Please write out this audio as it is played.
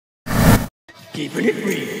Keeping it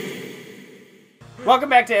real. Welcome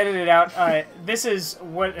back to Edit It Out. This is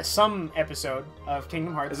some episode of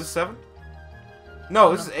Kingdom Hearts. Is this 7?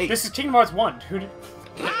 No, this is 8. This is Kingdom Hearts 1. Who's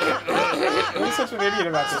such an idiot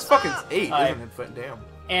about This this? is fucking 8, isn't it? But damn.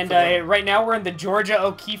 And right now we're in the Georgia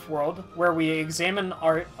O'Keeffe world, where we examine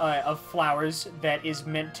art of flowers that is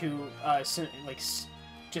meant to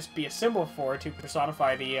just be a symbol to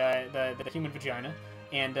personify the human vagina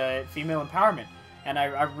and female empowerment. And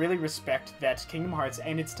I really respect that Kingdom Hearts,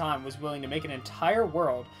 in its time, was willing to make an entire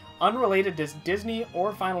world unrelated to Disney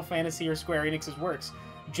or Final Fantasy or Square Enix's works,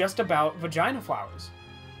 just about vagina flowers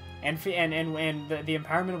and the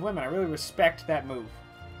empowerment of women. I really respect that move.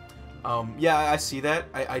 Yeah, I see that.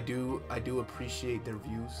 I do appreciate their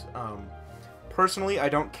views. Personally, I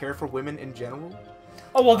don't care for women in general.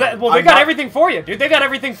 Oh well, they got everything for you, dude. They got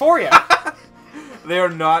everything for you. They are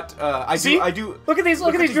not. I do. Look at these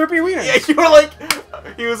droopy wieners. Yeah, you were like,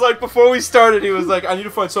 he was like, before we started, he was like, I need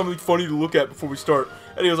to find something funny to look at before we start.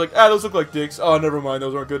 And he was like, those look like dicks. Oh, never mind,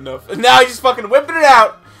 those aren't good enough. And now he's just fucking whipping it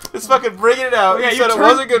out. Just fucking bringing it out. Yeah, you said it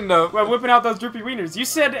wasn't good enough. Well, whipping out those droopy wieners. You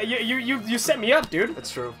said you set me up, dude.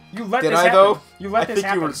 That's true. You let Did this I happen. though? You let this I think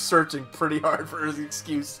happen. you were searching pretty hard for his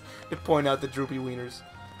excuse to point out the droopy wieners.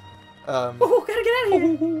 Oh, gotta get out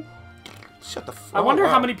of here. Shut the fuck up. I wonder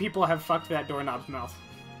how many people have fucked that doorknob's mouth.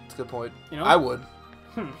 That's a good point. You know? I would.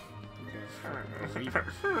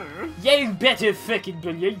 Yeah, you better fucking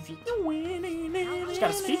believe it. Just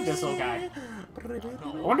gotta speak to this little guy. I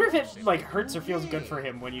wonder if it like hurts or feels good for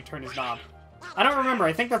him when you turn his knob. I don't remember.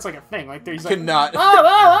 I think that's like a thing. Like he's like, Cannot.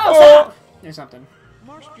 oh, or something.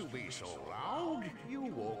 Must you be so loud? You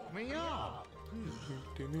woke me up.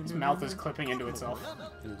 His mouth is clipping into itself.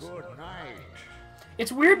 Good night. It's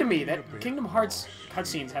weird to me that Kingdom Hearts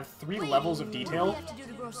cutscenes have 3 levels of detail.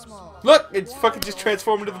 Look, it's fucking just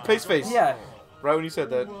transformed into the pace face. Yeah. Right when you said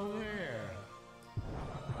that.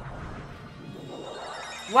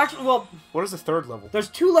 Well, actually, What is the 3rd level? there's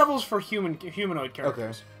 2 levels for humanoid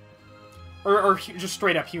characters. Okay. Or just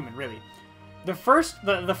straight up human, really. The first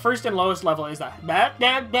and lowest level is the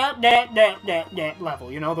level,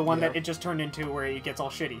 you know, the one that it just turned into where it gets all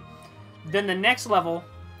shitty. Then the next level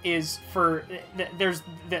is for there's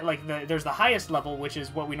the highest level, which is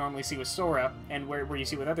what we normally see with Sora, and where you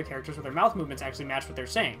see with other characters where their mouth movements actually match what they're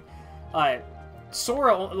saying.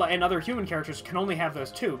 Sora and other human characters can only have those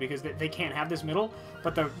 2 because they can't have this middle.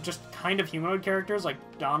 But the just kind of humanoid characters like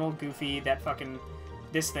Donald, Goofy,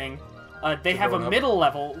 this thing. They have a middle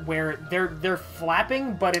level where they're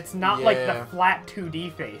flapping, but it's not like the flat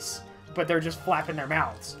 2D face, but they're just flapping their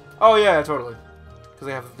mouths. Oh yeah, totally. Because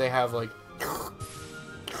they have like.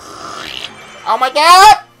 Oh my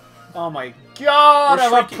god! Oh my god! I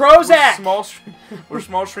love Prozac. Prozac. We're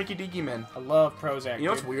small shrinky dinky men. I love Prozac. You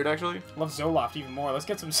know what's weird actually? I love Zoloft even more. Let's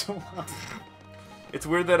get some Zoloft. It's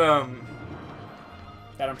weird that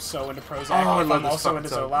That I'm so into Prozac. Oh, I love I'm this also fucking into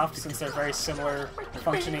song. Zoloft since they're very similar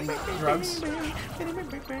functioning drugs.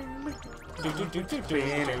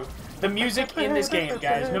 The music in this game,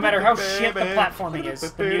 guys, no matter how shit the platforming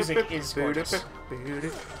is, the music is gorgeous.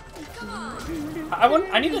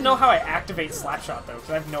 I need to know how I activate Slapshot though, because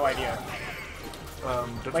I have no idea.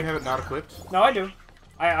 Don't you have it not equipped? No, I do.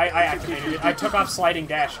 I activated it. I took off sliding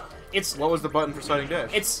dash. What was the button for sliding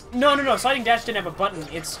dash? No. Sliding dash didn't have a button.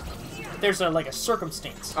 There's like a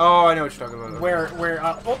circumstance. Oh, I know what you're talking about. Where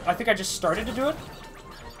I think I just started to do it.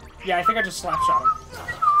 Yeah, I think I just slapshot him.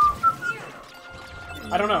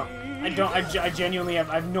 I don't know. I genuinely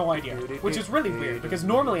have no idea, which is really weird because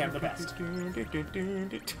normally I'm the best.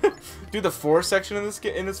 Dude, the 4 section in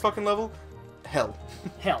this fucking level, hell.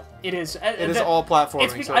 Hell, it is. It is all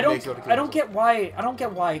platforming. So I don't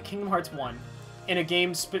get why Kingdom Hearts 1 in a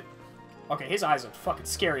game okay, his eyes look fucking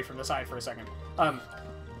scary from the side for a second.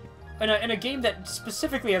 In a game that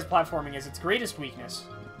specifically has platforming as its greatest weakness,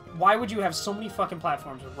 why would you have so many fucking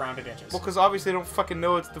platforms with rounded edges? Well, because obviously they don't fucking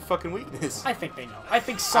know it's the fucking weakness. I think they know. I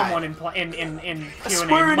think someone in Square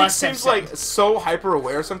Enix must have seems said, like so hyper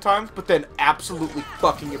aware sometimes, but then absolutely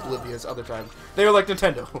fucking oblivious other times. They are like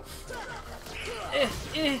Nintendo.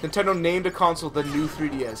 Nintendo named a console the new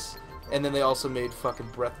 3DS, and then they also made fucking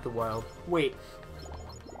Breath of the Wild. Wait.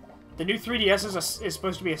 The new 3DS is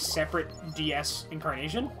supposed to be a separate DS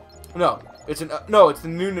incarnation? No, it's the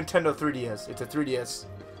new Nintendo 3DS. It's a 3DS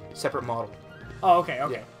separate model. Oh, okay.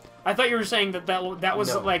 Yeah. I thought you were saying that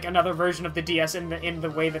was No. like another version of the DS in the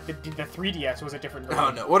way that the 3DS was a different version.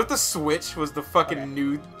 Oh no! What if the Switch was the fucking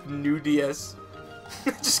new DS?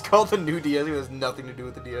 Just call it the new DS. It has nothing to do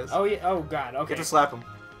with the DS. Oh yeah. Oh god. Okay. Get to slap him.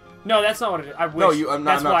 No, that's not what it is. I wish. No, I'm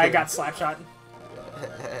not That's why I kidding. got slapshot.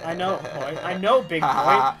 I know, boy. I know, big boy.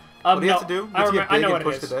 What do you no, have to do? You I, have to get I big know and what it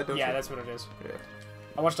push is. the bed, don't Yeah, you? that's what it is. Yeah.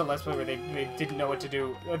 I watched a Let's Play where they didn't know what to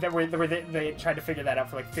do. Where they tried to figure that out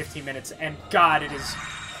for like 15 minutes, and God, it is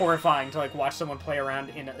horrifying to like watch someone play around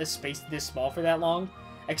in a space this small for that long.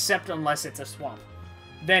 Except unless it's a swamp,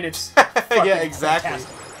 then it's fucking Yeah, exactly.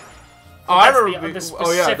 fantastic. Oh, I That's remember. the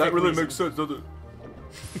Oh yeah, that specific really reason. makes sense, doesn't it?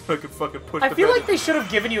 I could fucking push. I the feel bed like they should have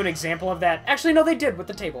given you an example of that. Actually, no, they did with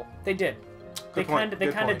the table. They did. They kind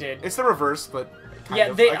of did. It's the reverse, but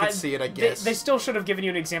Yeah, I could see it. I guess. They still should have given you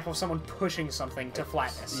an example of someone pushing something to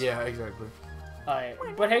flatness. Yeah, exactly.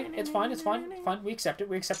 But hey, it's fine. It's fine. It's fine. We accept it.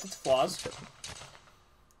 We accept its flaws.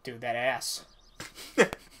 Dude, that ass.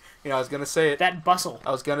 Yeah, I was gonna say it. That bustle.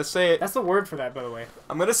 I was gonna say it. That's the word for that, by the way.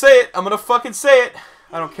 I'm gonna say it. I'm gonna fucking say it.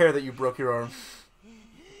 I don't care that you broke your arm.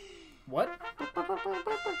 What?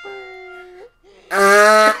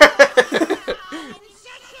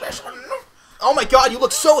 Oh my god, you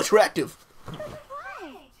look so attractive.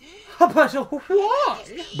 But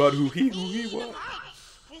why? But who he what?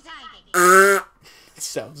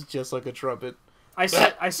 Sounds just like a trumpet. I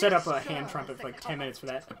set up a hand trumpet for like 10 minutes for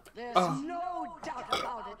that. There's Oh. no doubt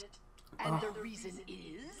about it. And the reason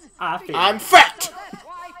is... I'm fat! That's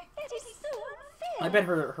why it is so I bet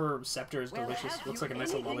her scepter is delicious. Looks like a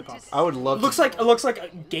nice little lollipop. I would love It looks like a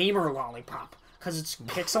gamer lollipop because it's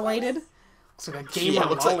pixelated. Looks like a gamer Yeah, it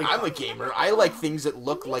looks like lollipop. I'm a gamer. I like things that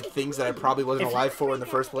look like things that I probably wasn't alive for in the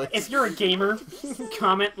first place. If you're a gamer,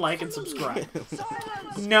 comment, like, and subscribe.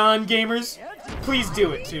 Non-gamers, please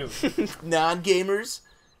do it too. Non-gamers?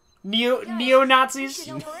 Neo-Nazis?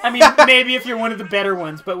 I mean, maybe if you're one of the better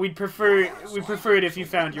ones, but we'd prefer it if you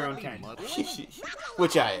found your own kind.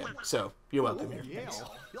 Which I am, so you're welcome here. Thanks.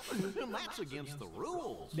 That's against the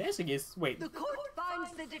rules. That's against. Wait, the court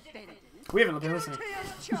finds the defendant we haven't been listening. guilty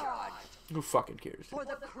as charged Who fucking cares? for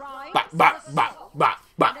the crime Bah, bah, bah, bah,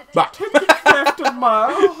 bah, bah. After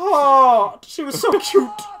my heart, she was so cute.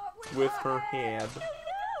 With her hand.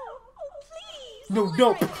 No.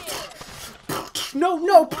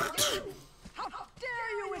 No. How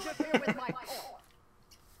dare you interfere with my court?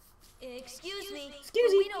 Excuse me.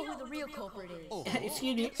 Excuse me. We know who the real culprit is.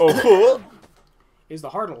 Excuse me. Oh, Is the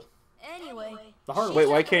Hartle. Anyway. The Heartless. wait,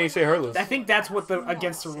 why can't you say Heartless? I think that's what the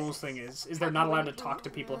against the rules thing is they're not allowed to talk to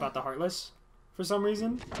people about the Heartless for some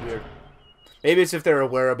reason. Weird. Maybe it's if they're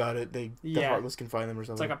aware about it, the Yeah. Heartless can find them or It's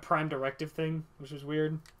something. like a prime directive thing, which is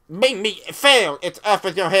weird. Make me fail! It's off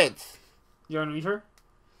with your heads! You want to leave her?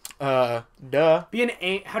 Duh.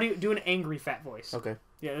 How do you do an angry fat voice? Okay.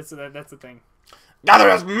 Yeah, that's the thing. Gather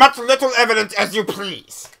as much little evidence as you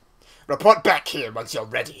please. Report back here once you're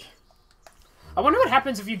ready. I wonder what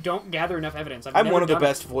happens if you don't gather enough evidence. I'm never one of the done it.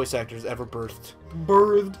 best voice actors ever birthed.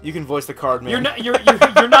 Birthed. You can voice the card, man.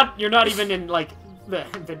 You're not even in like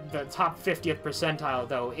the top 50th percentile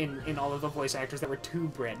though in all of the voice actors that were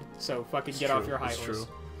tube bred. So fucking get off your high It's horse.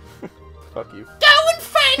 true. Fuck you. Go and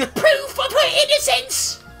find proof of her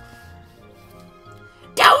innocence.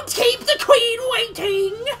 Don't keep the queen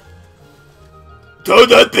waiting. Tell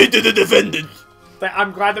that thing to the defendant.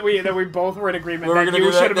 I'm glad that we both were in agreement We're that gonna you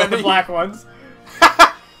do that should have been the then? black ones.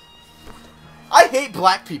 I hate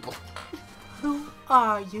black people. Who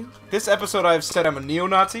are you? This episode I've said I'm a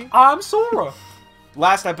neo-Nazi. I'm Sora.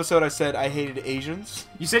 Last episode I said I hated Asians.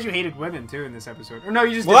 You said you hated women too in this episode. Or no,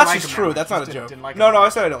 you just Well, didn't that's like just them true. that That's much. not a Just joke. Didn't like No, them. I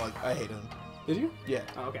said I don't like. I hate them. Did you? Yeah.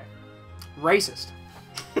 Oh, okay. Racist.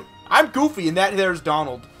 I'm Goofy, and that there's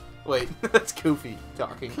Donald. Wait, that's Goofy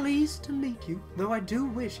talking. Pleased to meet you, though I do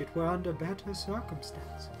wish it were under better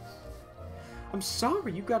circumstances. I'm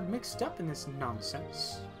sorry you got mixed up in this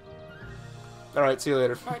nonsense. All right, see you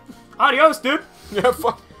later. Alright. Adios, dude! Yeah,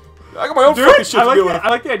 fuck. I got my own fucking shit to deal with. I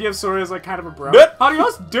like the idea of Sora as like kind of a bro. Dude.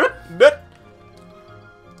 Adios, dude! But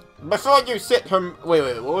before you sit her,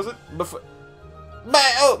 wait, what was it? Before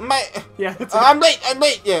Yeah, it's I'm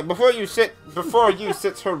late. Yeah, before you sit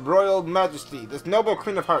her royal majesty, this noble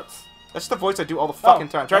queen of hearts. That's the voice I do all the fucking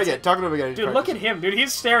time. Try that's again. it. Talk to him again. Dude, look at him, dude.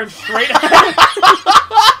 He's staring straight at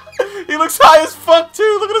He looks high as fuck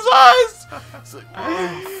too. Look at his eyes. It's like,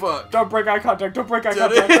 oh fuck. Don't break eye contact. Don't break eye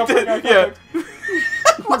contact. Don't break eye Yeah.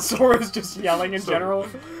 contact. Sora's just yelling in general.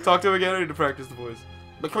 Talk to him again. I need to practice the voice.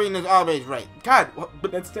 The queen is always right. God,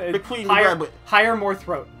 but That's the queen. higher, more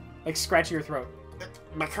throat. Like scratch your throat.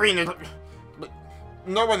 The queen is.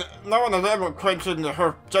 No one has ever questioned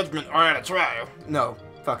her judgment or at a trial. No,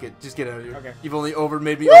 fuck it. Just get out of here. Okay. You've only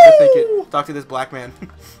made me overthink it. Talk to this black man.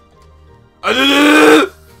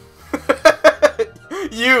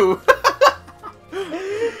 You.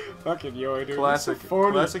 Fucking yo, dude. Classic. It's so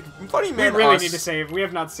funny. Classic. Funny We man. really us. need to save. We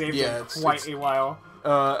have not saved Yeah, in it's- quite it's- a while.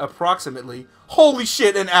 Approximately. Holy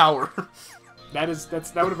shit, an hour. That would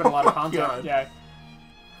have been a lot of Oh my content. God. Yeah.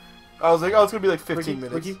 I was like, oh, it's gonna be like 15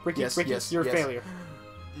 minutes. Ricky, yes, you're a failure.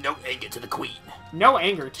 No anger to the queen. No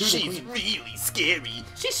anger to the She's queen. really scary.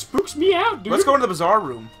 She spooks me out, dude. Let's go into the bazaar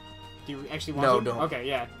room. Do you actually want No, to? don't. Okay,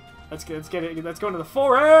 yeah. Let's go into the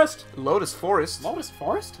forest. Lotus Forest. Lotus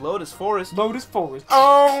Forest? Lotus Forest. Lotus Forest.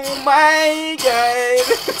 Oh my god!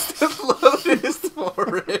 Lotus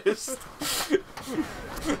Forest.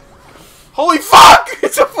 Holy fuck!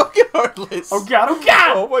 It's a fucking Heartless. Oh god, oh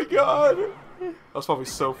god! Oh my god. That was probably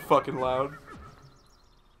so fucking loud.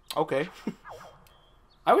 Okay.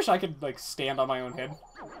 I wish I could, like, stand on my own head.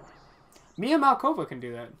 Mia Malkova can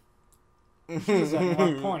do that. She does that in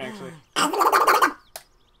one point, actually.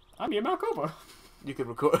 I'm Mia Malkova. You can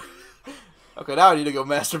record. Okay, now I need to go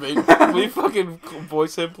masturbate. Will you fucking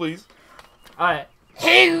voice him, please? Alright.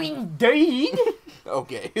 Hey, indeed!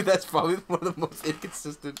 Okay, that's probably one of the most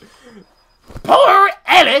inconsistent. Poor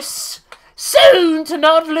Alice! Soon to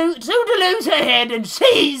lose her head, and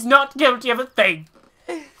she's not guilty of a thing.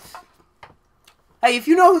 Hey, if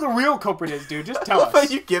you know who the real culprit is, dude, just tell How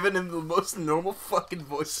us. you giving him the most normal fucking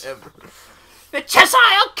voice ever? The Cheshire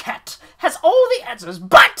Cat has all the answers,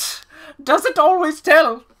 but doesn't always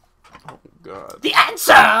tell. Oh god. The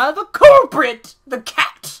answer, the culprit, the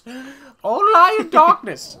cat, all lie in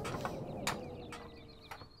darkness.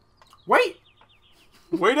 Wait,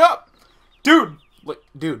 Wait up! dude, Wait,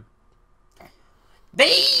 dude.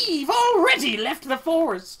 they've already left the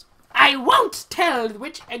forest. I won't tell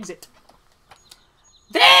which exit.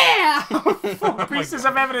 There! 4 pieces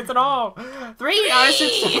of evidence in all. 3 are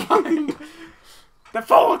to find. The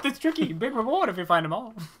 4th is tricky. Big reward if you find them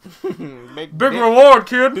all. Big reward,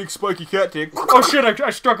 kid. Big spiky cat dick. Oh shit! I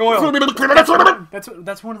struck oil.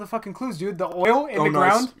 That's one of the fucking clues, dude. The oil in the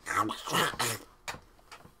ground.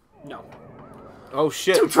 No. Oh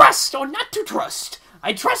shit. To trust or not to trust.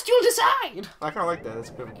 I trust you'll decide. I kind of like that. That's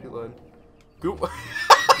a pretty cute line. Goop.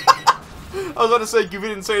 I was about to say Goofy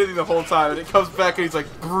didn't say anything the whole time, and it comes back and he's like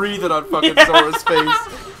breathing on fucking Sora's face.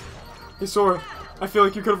 Hey Sora, I feel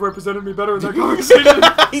like you could have represented me better in that conversation.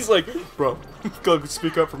 He's like, bro, go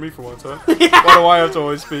speak up for me for once, huh? Why do I have to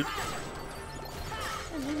always speak?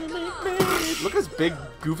 Look at his big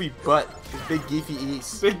goofy butt. His big geefy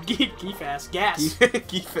ease. Big geef ass gas.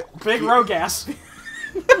 Geef Big row gas.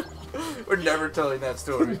 We're never telling that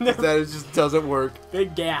story. That just doesn't work.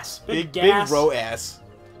 Big gas. Big gas. row ass.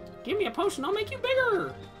 Give me a potion, I'll make you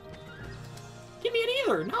bigger. Give me an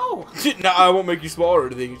either. No. No, I won't make you smaller or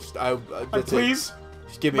anything. Just, that's Please. it.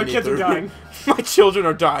 Just give me My an kids ether. are dying. My children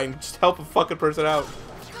are dying. Just help a fucking person out.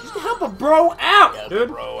 Just help a bro out, dude.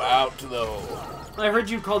 Bro out though. I heard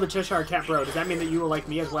you call the Cheshire Cat bro. Does that mean that you will like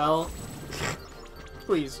me as well?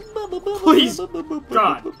 Please. Please.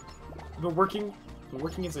 God. I've been working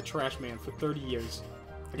as a trash man for 30 years.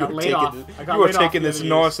 I got laid off. You are taking this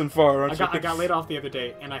nice and far, aren't you? I got laid off the other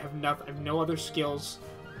day, and I have no other skills.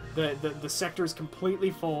 The sector is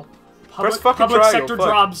completely full. Public triangle, sector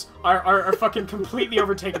jobs are fucking completely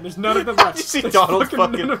overtaken. There's none of them left. You see There's Donald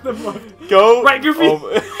fucking none of them left. go Right, Goofy?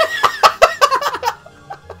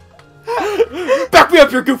 Back me up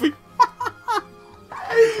here, Goofy!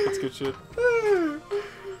 That's good shit.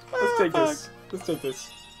 Let's take this. Let's take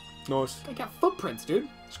this. Nice. I got footprints, dude.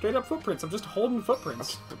 Straight up footprints. I'm just holding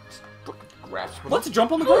footprints. Grasp Let's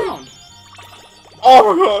jump on the ground.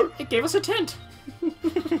 Oh my god! It gave us a tent. Did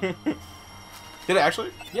it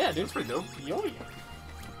actually? Yeah, dude. That's pretty dope. Yo, yeah.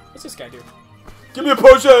 What's this guy do? Give me a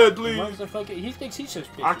potion, please! He thinks he's so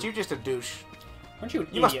special. Aren't you just a douche? Aren't you an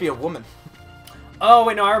You must idiot? be a woman. Oh,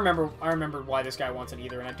 wait, no, I remember why this guy wants an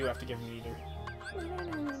either, and I do have to give him an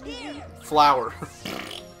either. Flower.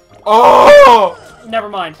 Oh! Never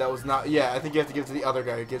mind. That was not. Yeah, I think you have to give it to the other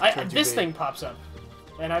guy who gets turned too This big. thing pops up,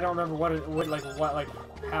 and I don't remember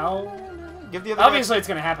how. Give the other Obviously, it's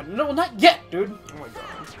gonna happen. No, not yet, dude. guy. Oh my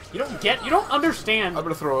god. You don't understand I'm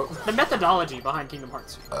gonna throw it. the methodology behind Kingdom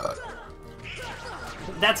Hearts.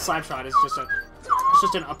 That slap shot is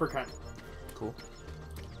just an uppercut. Cool.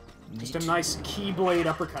 Just a nice keyblade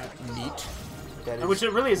uppercut. Neat. That is Which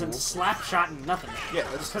it really isn't cool. slap shot and nothing. Yeah,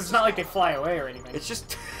 that's Because it's not like they fly away or anything. It's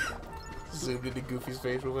just zoomed into Goofy's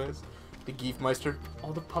face real fast. The Geefmeister.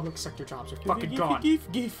 All the public sector jobs are fucking gone.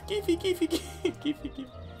 Geefy.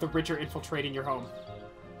 The rich are infiltrating your home.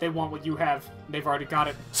 They want what you have. They've already got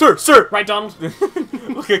it. Sir! Right, Donald?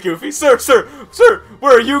 Look at Goofy. Sir!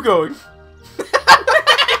 Where are you going?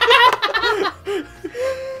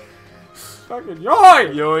 Fucking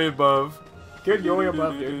yoy! Yoy above. Good yoy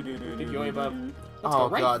above, dude. Good yoy above. Let's Oh go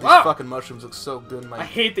right. god, these Ah! fucking mushrooms look so good in I my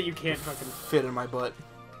hate that you can't fucking. fit in my butt.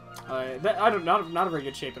 Not a very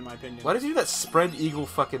good shape in my opinion. Why did you do that spread eagle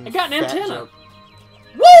fucking I got an fat antenna. jump?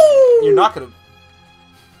 Woo! You're not gonna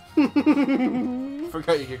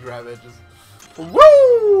forgot you could grab edges.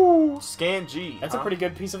 Woo! Scan G. That's a pretty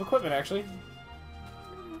good piece of equipment, actually.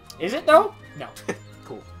 Is it, though? No.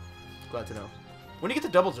 Cool. Glad to know. When do you get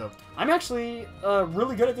the double jump? I'm actually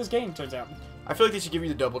really good at this game, turns out. I feel like they should give you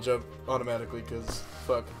the double jump automatically, because,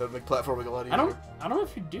 fuck, that'd make platforming a lot easier. I don't know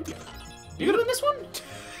if you do get it. Do you get it in this one?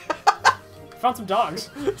 Found some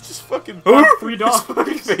dogs. It's just fucking... 3 dogs. His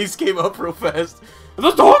fucking face came up real fast. Are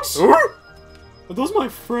those dogs? Are those my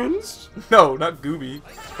friends? No, not Gooby.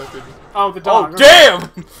 Fucking... Oh, the dog. Oh,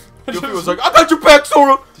 damn! Goofy was like, I got your back,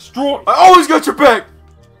 Sora! Destroy. I always got your back!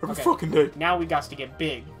 Every fucking day. Now we got to get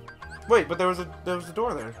big. Wait, but there was a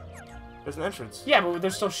door there. There's an entrance. Yeah, but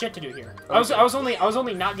there's still shit to do here. Okay. I was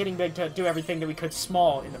only not getting big to do everything that we could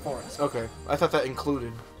small in the forest. Okay, I thought that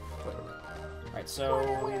included. Alright,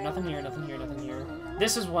 so nothing here, nothing here, nothing here.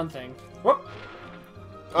 This is one thing. Whoop!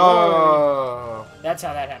 Oh. That's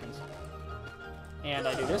how that happens. And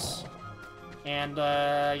I do this. And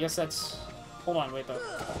I guess that's... Hold on, wait though.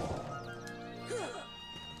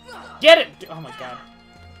 Get it! Oh my god.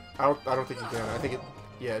 I don't think you can. I think it...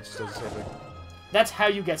 Yeah, it just does the same thing. That's how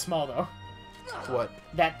you get small though. What?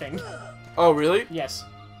 That thing. Oh, really? Yes.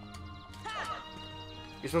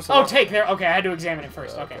 You're supposed to... Oh, take there. Okay, I had to examine it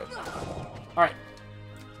first. Okay. Alright.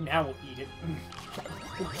 Now we'll eat it.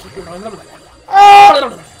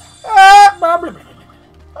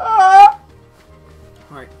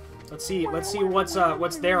 Alright. Let's see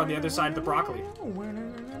what's there on the other side of the broccoli.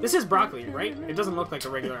 This is broccoli, right? It doesn't look like a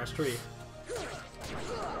regular ass tree.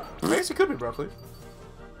 I guess it could be broccoli.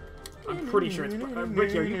 I'm pretty sure it's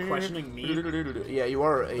Ricky, are you questioning me? Yeah, you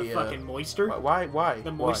are a... The fucking moister? Why?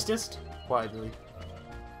 The moistest? Why, Billy?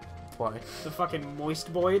 Why? The fucking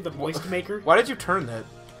moist boy? The moist maker? Why did you turn that?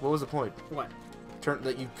 What was the point? What?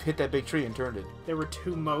 That you hit that big tree and turned it. There were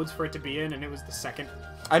 2 modes for it to be in, and it was the second.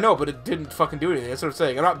 I know, but it didn't fucking do anything. That's what I'm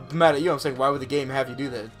saying. I'm not mad at you. I'm saying, why would the game have you do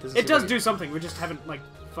that? It does do something. We just haven't, like,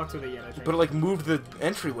 fucked with it yet, I think. But it, like, moved the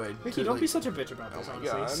entryway. Ricky, don't be such a bitch about this, Oh my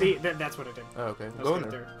honestly. God. See, that's what it did. Oh, okay. Let's Go in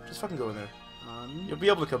get there. there. Just fucking go in there. You'll be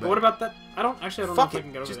able to come But back. what about that? I don't know if Fuck I it.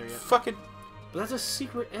 can get over Just there yet. fucking... But that's a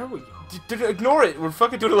secret area. Ignore it. We're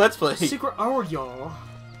fucking doing a Let's Play. Secret area.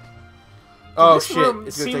 Oh, This shit. room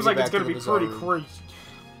It's gonna seems take like you it's back gonna to be the bizarre pretty room. crazy.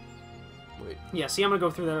 Wait. Yeah, see, I'm gonna go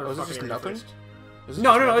through that Oh, is it fucking just area nothing? first. Is it No,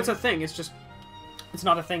 just no, no, nothing? it's a thing. It's just... It's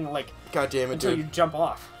not a thing, like, God damn it, until dude. you jump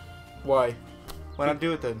off. Why? Why not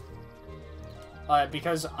do it then?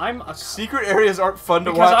 Because I'm a... Secret areas aren't fun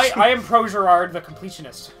to Because watch. I am Pro Gerard, the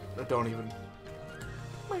completionist. Don't even.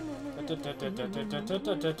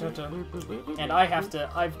 And I have to...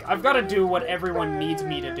 I've got to do what everyone needs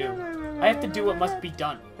me to do. I have to do what must be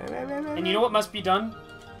done. And you know what must be done?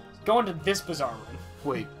 Go into this bizarre room.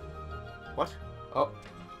 Wait. What? Oh.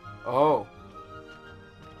 Oh.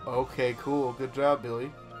 Okay, cool. Good job,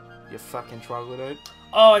 Billy. You fucking troglodyte.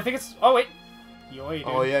 Oh, I think it's... Oh, wait. Yoy, dude.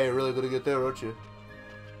 Oh, yeah, you're really gonna get there, aren't you?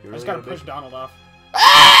 You're I just really gotta push be... Donald off.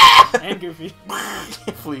 And Goofy.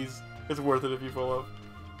 Please. It's worth it if you fall off.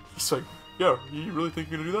 He's like, yeah, you really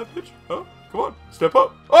think you're gonna do that, bitch? Huh? Come on, step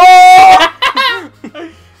up. Oh!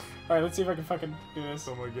 Alright, let's see if I can fucking do this.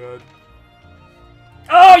 Oh my god.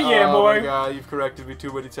 Oh, yeah, Oh boy! my god, you've corrected me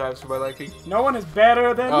too many times for my liking. No one is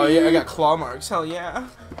better than Oh me. yeah, I got claw marks. Hell yeah.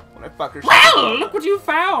 When I fuck her. Well, look what you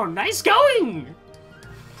found! Nice going!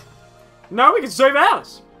 Now we can save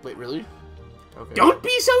Alice. Wait, really? Okay. Don't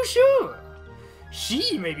be so sure.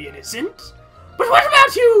 She may be innocent, but what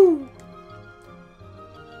about you?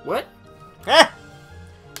 What? Eh!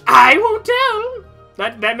 I won't tell.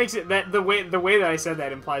 That makes it the way that I said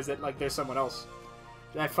that implies that like there's someone else.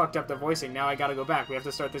 I fucked up the voicing. Now I gotta go back. We have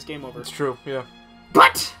to start this game over. It's true. Yeah.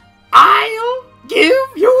 But I'll give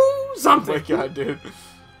you something. Oh my god, dude.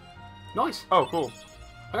 Nice. Oh, cool.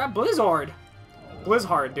 I got Blizzard.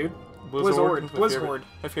 Blizzard, dude. Blizzard. Blizzard.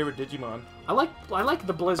 My favorite Digimon. I like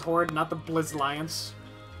the Blizzard, not the Blizzliance.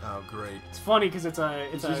 Oh, great. It's funny because it's a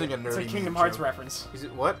using a nerdy Kingdom meme Hearts joke. reference. Is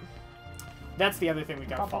it what? That's the other thing we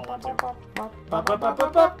gotta fall into.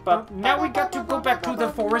 Now we got to go back to the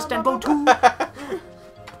forest and go to.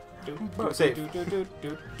 Safe.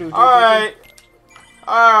 Alright.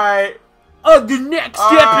 Alright. On the next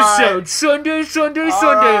episode, Sunday,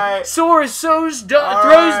 Alright. Sora throws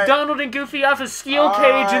Donald and Goofy off a steel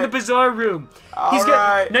cage in the bizarre room. He's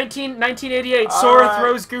got 1988. Sora Alright.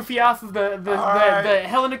 throws Goofy off of the Alright.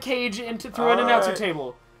 hell in a cage through an announcer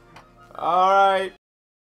table. Alright.